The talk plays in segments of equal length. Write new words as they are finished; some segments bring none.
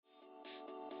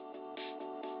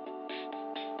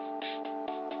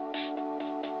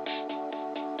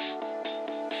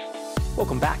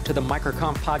Welcome back to the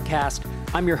MicroConf podcast.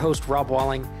 I'm your host, Rob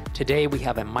Walling. Today we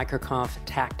have a MicroConf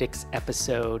Tactics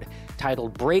episode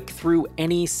titled Break Through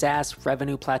Any SaaS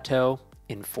Revenue Plateau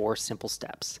in 4 Simple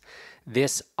Steps.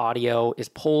 This audio is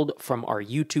pulled from our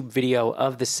YouTube video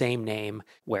of the same name,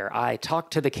 where I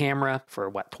talk to the camera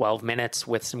for 12 minutes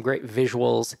with some great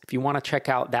visuals. If you want to check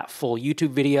out that full YouTube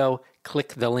video, click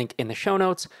the link in the show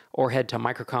notes or head to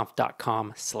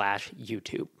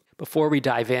microconf.com/YouTube. Before we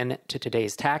dive in to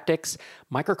today's tactics,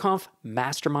 MicroConf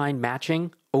Mastermind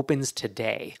Matching opens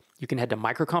today. You can head to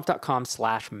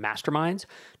microconf.com/masterminds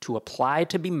to apply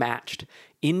to be matched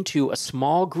into a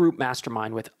small group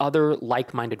mastermind with other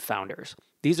like-minded founders.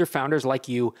 These are founders like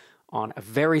you on a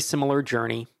very similar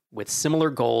journey with similar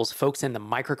goals, folks in the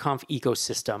MicroConf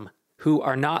ecosystem who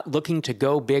are not looking to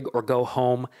go big or go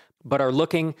home, but are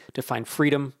looking to find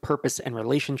freedom, purpose, and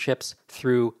relationships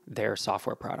through their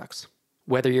software products.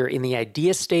 Whether you're in the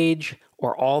idea stage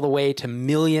or all the way to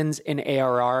millions in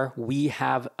ARR, we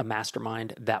have a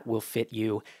mastermind that will fit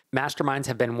you. Masterminds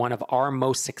have been one of our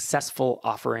most successful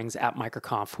offerings at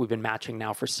MicroConf. We've been matching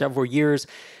now for several years.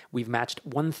 We've matched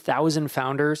 1,000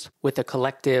 founders with a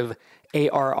collective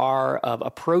ARR of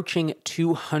approaching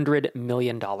 $200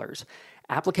 million.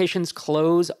 Applications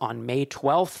close on May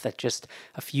 12th. That's just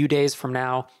a few days from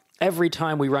now. Every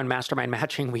time we run mastermind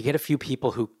matching, we get a few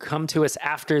people who come to us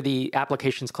after the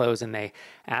applications close and they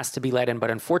ask to be let in, but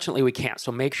unfortunately we can't.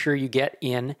 So make sure you get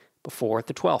in before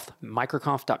the 12th,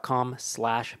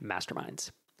 microconf.com/masterminds.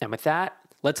 And with that,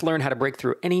 let's learn how to break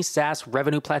through any SaaS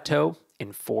revenue plateau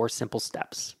in 4 simple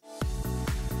steps.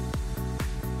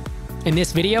 In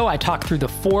this video, I talk through the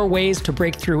 4 ways to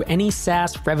break through any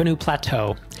SaaS revenue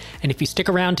plateau. And if you stick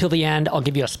around till the end, I'll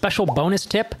give you a special bonus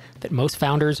tip that most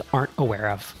founders aren't aware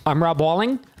of. I'm Rob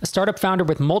Walling, a startup founder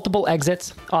with multiple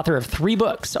exits, author of 3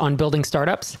 books on building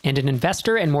startups, and an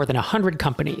investor in more than 100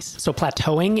 companies. So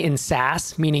plateauing in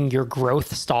SaaS, meaning your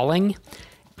growth stalling,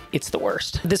 it's the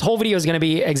worst. This whole video is going to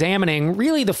be examining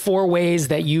really the 4 ways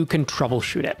that you can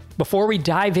troubleshoot it. Before we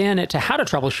dive in to how to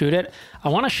troubleshoot it, I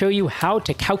want to show you how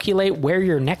to calculate where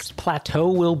your next plateau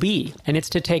will be. And it's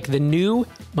to take the new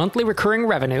monthly recurring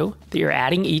revenue that you're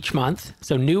adding each month,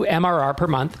 so new MRR per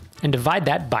month, and divide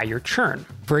that by your churn.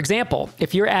 For example,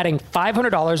 if you're adding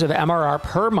 $500 of MRR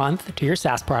per month to your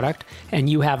SaaS product and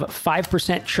you have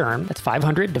 5% churn, that's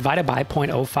 500 divided by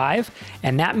 0.05,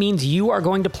 and that means you are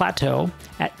going to plateau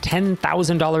at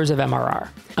 $10,000 of MRR.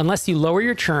 Unless you lower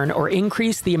your churn or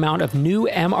increase the amount of new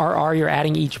MRR you're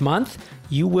adding each month,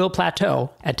 you will plateau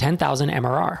at 10,000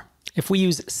 MRR. If we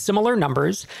use similar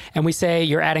numbers and we say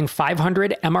you're adding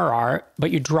 500 MRR,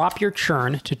 but you drop your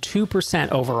churn to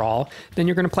 2% overall, then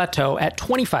you're going to plateau at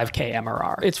 25K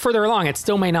MRR. It's further along. It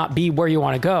still may not be where you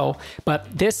want to go, but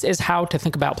this is how to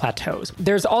think about plateaus.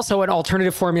 There's also an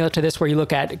alternative formula to this where you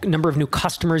look at number of new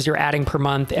customers you're adding per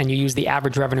month and you use the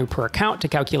average revenue per account to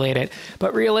calculate it.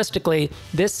 But realistically,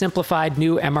 this simplified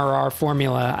new MRR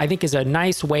formula, I think, is a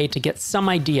nice way to get some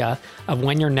idea of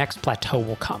when your next plateau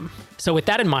will come. So with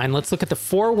that in mind, let's look at the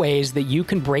 4 ways that you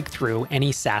can break through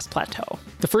any SaaS plateau.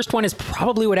 The first one is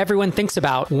probably what everyone thinks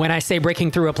about when I say breaking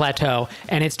through a plateau,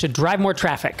 and it's to drive more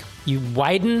traffic. You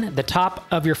widen the top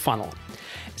of your funnel.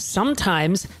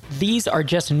 Sometimes these are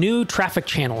just new traffic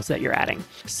channels that you're adding.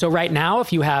 So right now,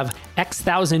 if you have X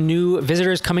thousand new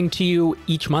visitors coming to you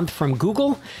each month from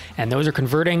Google, and those are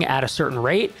converting at a certain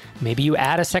rate, maybe you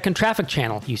add a second traffic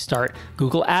channel. You start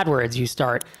Google AdWords, you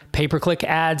start pay-per-click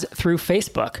ads through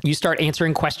Facebook. You start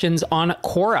answering questions on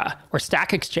Quora or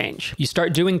Stack Exchange. You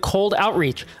start doing cold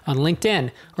outreach on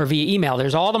LinkedIn or via email.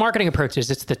 There's all the marketing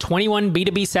approaches. It's the 21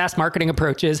 B2B SaaS marketing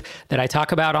approaches that I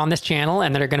talk about on this channel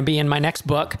and that are going to be in my next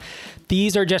book.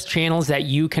 These are just channels that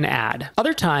you can add.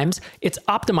 Other times, it's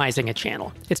optimizing a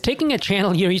channel. It's taking a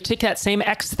channel, you take that same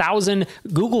X thousand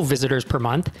Google visitors per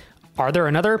month. Are there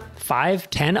another 5,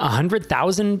 10,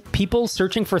 100,000 people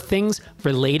searching for things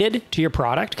related to your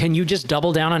product? Can you just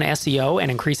double down on SEO and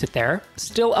increase it there?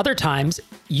 Still, other times,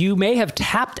 you may have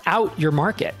tapped out your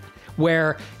market,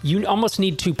 where you almost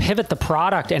need to pivot the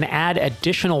product and add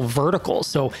additional verticals.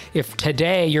 So if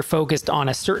today you're focused on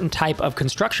a certain type of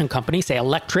construction company, say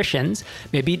electricians,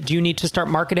 maybe do you need to start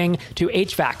marketing to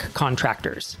HVAC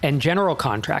contractors and general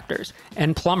contractors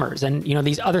and plumbers and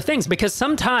these other things? Because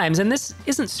sometimes, and this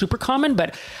isn't super common,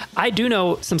 but I do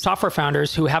know some software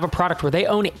founders who have a product where they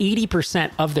own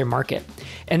 80% of their market.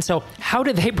 And so how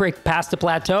do they break past the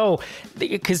plateau?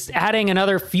 Because adding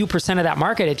another few percent of that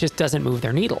market, it just doesn't move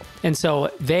their needle. And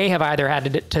so they have either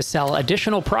had to sell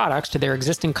additional products to their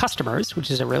existing customers, which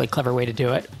is a really clever way to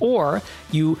do it, or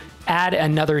you add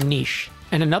another niche.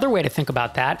 And another way to think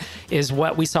about that is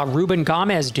what we saw Ruben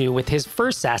Gomez do with his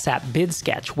first SaaS app,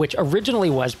 BidSketch, which originally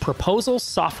was proposal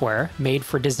software made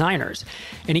for designers.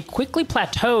 And he quickly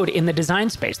plateaued in the design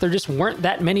space. There just weren't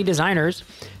that many designers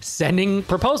sending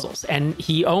proposals, and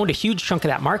he owned a huge chunk of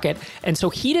that market. And so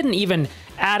he didn't even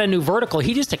add a new vertical.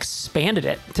 He just expanded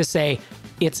it to say,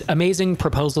 it's amazing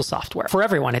proposal software for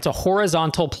everyone. It's a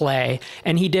horizontal play.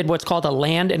 And he did what's called a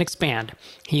land and expand.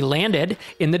 He landed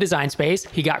in the design space.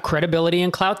 He got credibility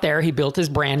and clout there. He built his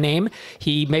brand name.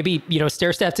 He maybe,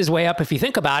 stair-stepped his way up if you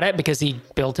think about it, because he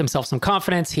built himself some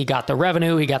confidence. He got the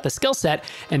revenue. He got the skill set.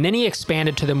 And then he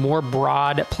expanded to the more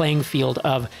broad playing field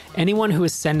of anyone who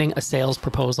is sending a sales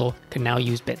proposal can now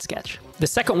use BidSketch. The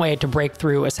second way to break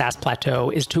through a SaaS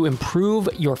plateau is to improve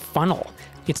your funnel.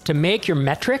 It's to make your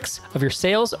metrics of your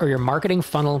sales or your marketing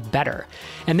funnel better.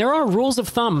 And there are rules of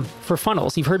thumb for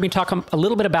funnels. You've heard me talk a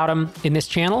little bit about them in this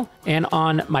channel and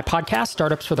on my podcast,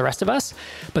 Startups for the Rest of Us.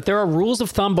 But there are rules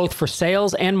of thumb both for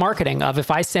sales and marketing of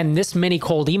if I send this many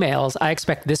cold emails, I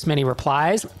expect this many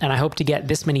replies, and I hope to get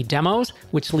this many demos,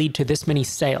 which lead to this many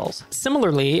sales.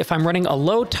 Similarly, if I'm running a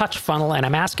low touch funnel and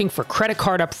I'm asking for credit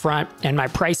card up front and my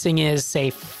pricing is,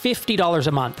 say, $50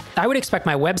 a month, I would expect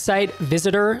my website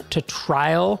visitor to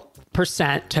trial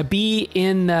percent to be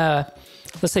in the,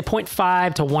 let's say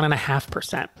 0.5 to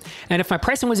 1.5%. And if my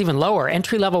pricing was even lower,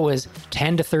 entry level was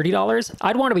 $10 to $30,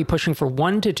 I'd want to be pushing for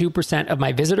 1 to 2% of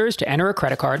my visitors to enter a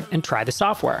credit card and try the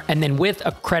software. And then with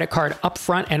a credit card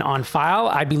upfront and on file,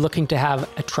 I'd be looking to have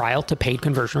a trial to paid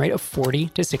conversion rate of 40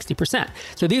 to 60%.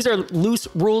 So these are loose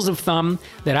rules of thumb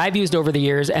that I've used over the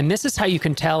years. And this is how you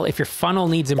can tell if your funnel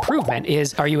needs improvement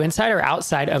is, are you inside or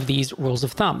outside of these rules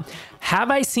of thumb?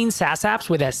 Have I seen SaaS apps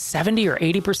with a 70 or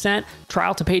 80%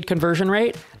 trial to paid conversion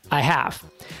rate? I have.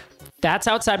 That's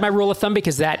outside my rule of thumb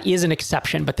because that is an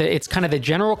exception, but it's kind of the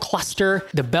general cluster,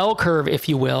 the bell curve, if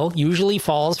you will, usually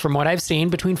falls from what I've seen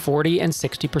between 40 and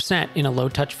 60% in a low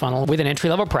touch funnel with an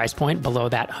entry-level price point below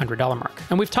that $100 mark.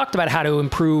 And we've talked about how to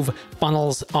improve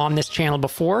funnels on this channel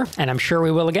before, and I'm sure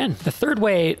we will again. The third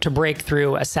way to break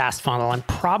through a SaaS funnel, and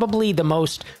probably the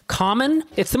most common,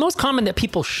 it's the most common that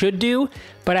people should do,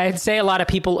 but I'd say a lot of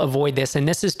people avoid this, and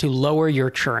this is to lower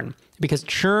your churn, because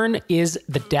churn is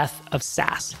the death of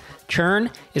SaaS. Churn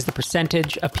is the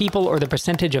percentage of people or the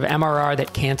percentage of MRR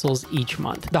that cancels each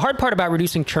month. The hard part about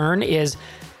reducing churn is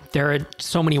there are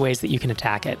so many ways that you can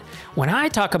attack it. When I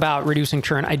talk about reducing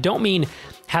churn, I don't mean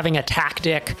having a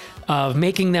tactic of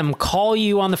making them call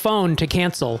you on the phone to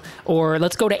cancel, or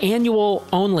let's go to annual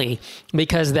only,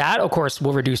 because that, of course,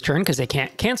 will reduce churn because they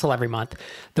can't cancel every month.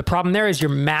 The problem there is you're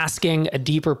masking a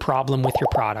deeper problem with your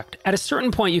product. At a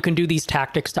certain point, you can do these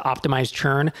tactics to optimize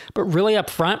churn, but really up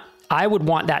front, I would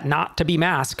want that not to be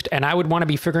masked, and I would want to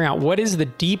be figuring out what is the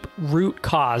deep root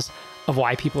cause of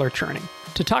why people are churning.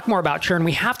 To talk more about churn,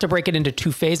 we have to break it into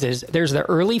two phases. There's the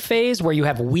early phase where you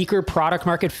have weaker product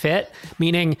market fit,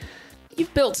 meaning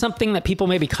you've built something that people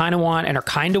maybe kind of want and are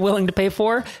kind of willing to pay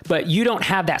for, but you don't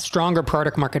have that stronger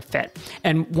product market fit.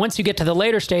 And once you get to the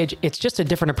later stage, it's just a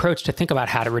different approach to think about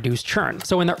how to reduce churn.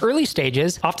 So in the early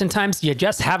stages, oftentimes you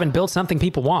just haven't built something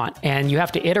people want, and you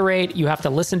have to iterate, you have to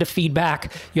listen to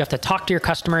feedback, you have to talk to your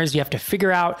customers, you have to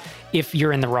figure out if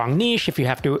you're in the wrong niche, if you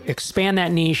have to expand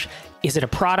that niche. Is it a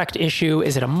product issue?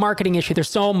 Is it a marketing issue? There's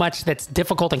so much that's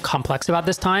difficult and complex about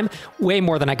this time, way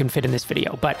more than I can fit in this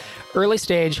video. But early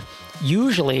stage,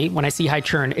 usually when I see high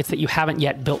churn, it's that you haven't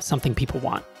yet built something people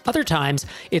want. Other times,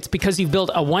 it's because you've built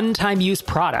a one-time use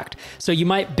product. So you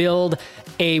might build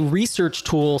a research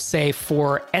tool, say,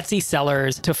 for Etsy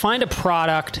sellers to find a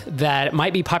product that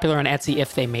might be popular on Etsy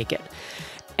if they make it.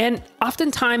 And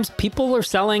oftentimes people are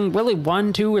selling really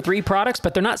 1, 2, or 3 products,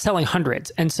 but they're not selling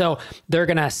hundreds. And so they're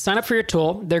going to sign up for your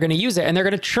tool, they're going to use it, and they're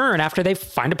going to churn after they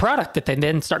find a product that they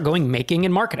then start going making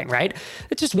and marketing, right?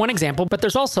 It's just one example, but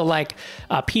there's also like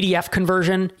a PDF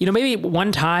conversion. Maybe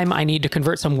one time I need to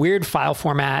convert some weird file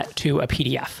format to a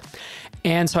PDF.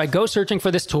 And so I go searching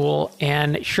for this tool,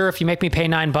 and sure, if you make me pay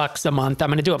 $9 a month, I'm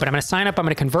going to do it, but I'm going to sign up, I'm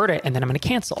going to convert it, and then I'm going to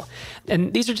cancel.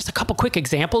 And these are just a couple quick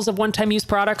examples of one-time use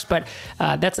products, but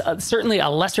that's certainly a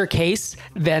lesser case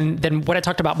than what I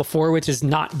talked about before, which is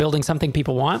not building something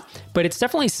people want. But it's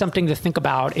definitely something to think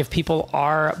about if people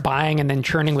are buying and then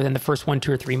churning within the first 1,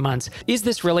 2, or 3 months. Is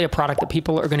this really a product that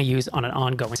people are going to use on an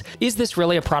ongoing? Is this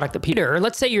really a product that people,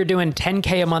 let's say you're doing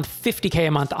 10K a month, 50K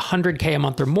a month, 100K a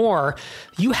month or more,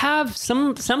 you have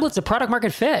some semblance of product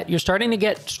market fit. You're starting to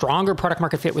get stronger product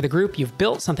market fit with a group. You've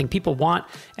built something people want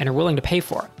and are willing to pay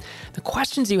for. The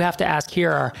questions you have to ask here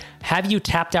are, have you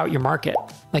tapped out your market?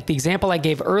 Like the example I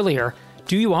gave earlier,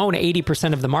 do you own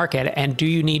 80% of the market? And do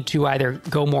you need to either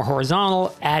go more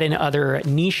horizontal, add in other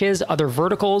niches, other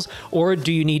verticals, or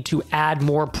do you need to add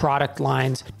more product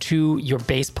lines to your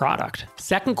base product?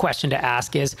 Second question to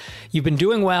ask is, you've been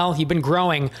doing well, you've been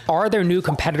growing. Are there new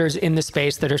competitors in the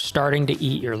space that are starting to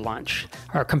eat your lunch?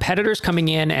 Are competitors coming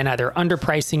in and either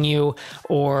underpricing you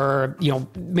or,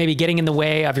 maybe getting in the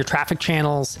way of your traffic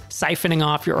channels, siphoning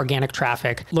off your organic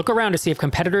traffic? Look around to see if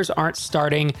competitors aren't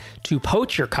starting to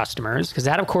poach your customers, because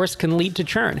that, of course, can lead to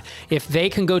churn. If they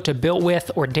can go to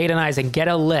BuiltWith or Datanyze and get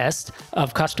a list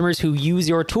of customers who use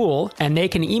your tool and they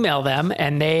can email them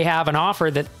and they have an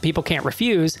offer that people can't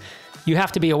refuse, you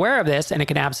have to be aware of this, and it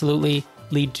can absolutely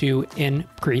lead to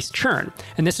increased churn.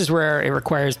 And this is where it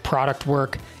requires product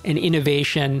work and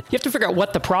innovation. You have to figure out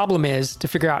what the problem is to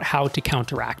figure out how to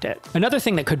counteract it. Another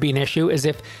thing that could be an issue is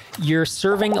if you're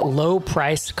serving low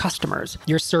price customers.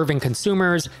 You're serving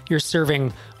consumers, you're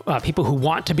serving people who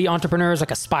want to be entrepreneurs, like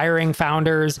aspiring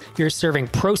founders. You're serving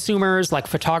prosumers, like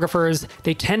photographers.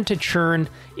 They tend to churn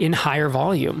in higher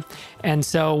volume. And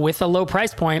so with a low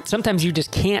price point, sometimes you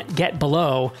just can't get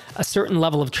below a certain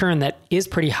level of churn that is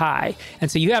pretty high.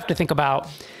 And so you have to think about,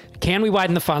 can we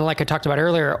widen the funnel like I talked about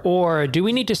earlier, or do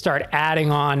we need to start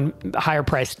adding on higher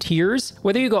price tiers?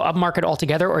 Whether you go upmarket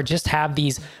altogether or just have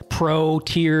these pro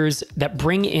tiers that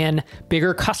bring in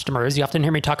bigger customers. You often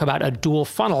hear me talk about a dual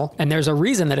funnel, and there's a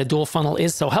reason that a dual funnel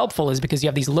is so helpful, is because you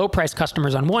have these low price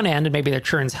customers on one end, and maybe their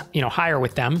churn's higher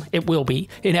with them. It will be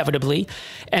inevitably,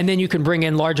 and then you can bring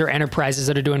in larger enterprises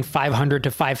that are doing 500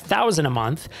 to 5,000 a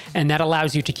month, and that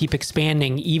allows you to keep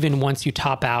expanding even once you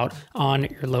top out on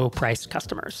your low price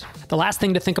customers. The last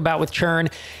thing to think about with churn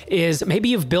is maybe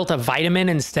you've built a vitamin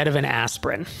instead of an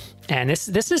aspirin. And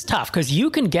this is tough because you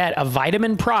can get a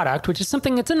vitamin product, which is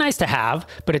something that's a nice to have,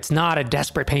 but it's not a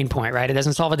desperate pain point, right? It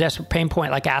doesn't solve a desperate pain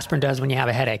point like aspirin does when you have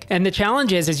a headache. And the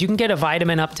challenge is you can get a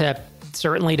vitamin up to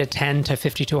certainly to 10 to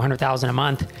 50 to 100,000 a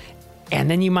month. And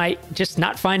then you might just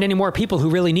not find any more people who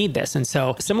really need this. And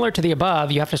so similar to the above,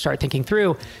 you have to start thinking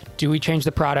through, do we change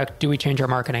the product? Do we change our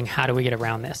marketing? How do we get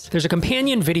around this? There's a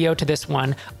companion video to this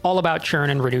one all about churn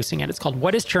and reducing it. It's called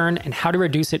What is Churn and How to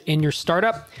Reduce It in Your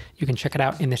Startup. You can check it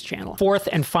out in this channel. Fourth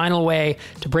and final way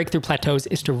to break through plateaus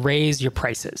is to raise your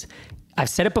prices. I've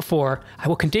said it before, I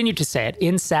will continue to say it.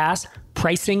 In SaaS,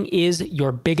 pricing is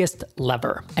your biggest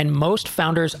lever, and most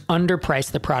founders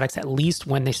underprice the products at least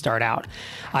when they start out.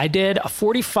 I did a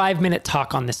 45-minute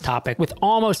talk on this topic with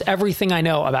almost everything I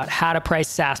know about how to price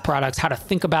SaaS products, how to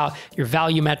think about your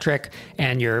value metric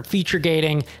and your feature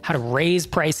gating, how to raise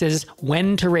prices,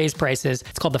 when to raise prices.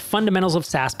 It's called The Fundamentals of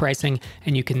SaaS Pricing,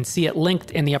 and you can see it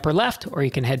linked in the upper left, or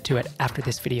you can head to it after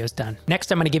this video is done.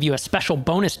 Next, I'm going to give you a special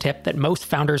bonus tip that most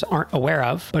founders aren't aware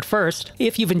of. But first,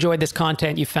 if you've enjoyed this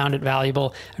content, you found it valuable,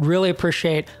 I'd really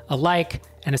appreciate a like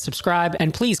and a subscribe,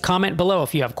 and please comment below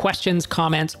if you have questions,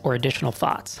 comments, or additional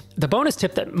thoughts. The bonus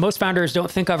tip that most founders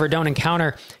don't think of or don't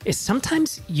encounter is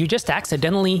sometimes you just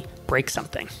accidentally break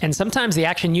something. And sometimes the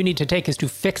action you need to take is to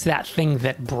fix that thing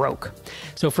that broke.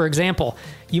 So for example,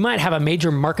 you might have a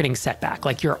major marketing setback,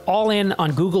 like you're all in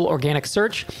on Google organic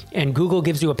search and Google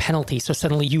gives you a penalty, so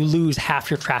suddenly you lose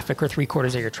half your traffic or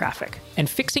 3/4 of your traffic. And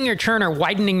fixing your churn or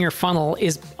widening your funnel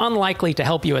is unlikely to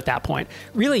help you at that point.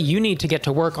 Really, you need to get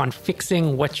to work on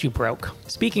fixing what you broke.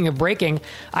 Speaking of breaking,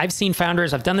 I've seen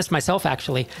founders, I've done this myself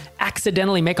actually,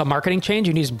 accidentally make a marketing change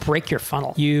and you just break your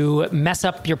funnel. You mess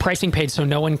up your pricing page so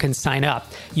no one can sign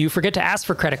up. You forget to ask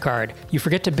for credit card. You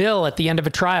forget to bill at the end of a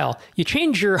trial. You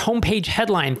change your homepage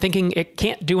headline thinking it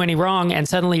can't do any wrong, and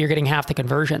suddenly you're getting half the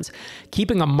conversions.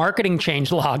 Keeping a marketing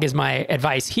change log is my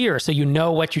advice here, so you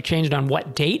know what you changed on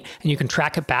what date and you can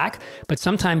track it back. But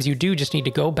sometimes you do just need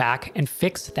to go back and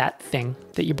fix that thing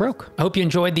that you broke. I hope you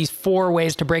enjoyed these 4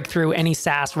 ways to break through any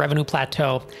SaaS revenue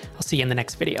plateau. I'll see you in the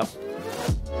next video.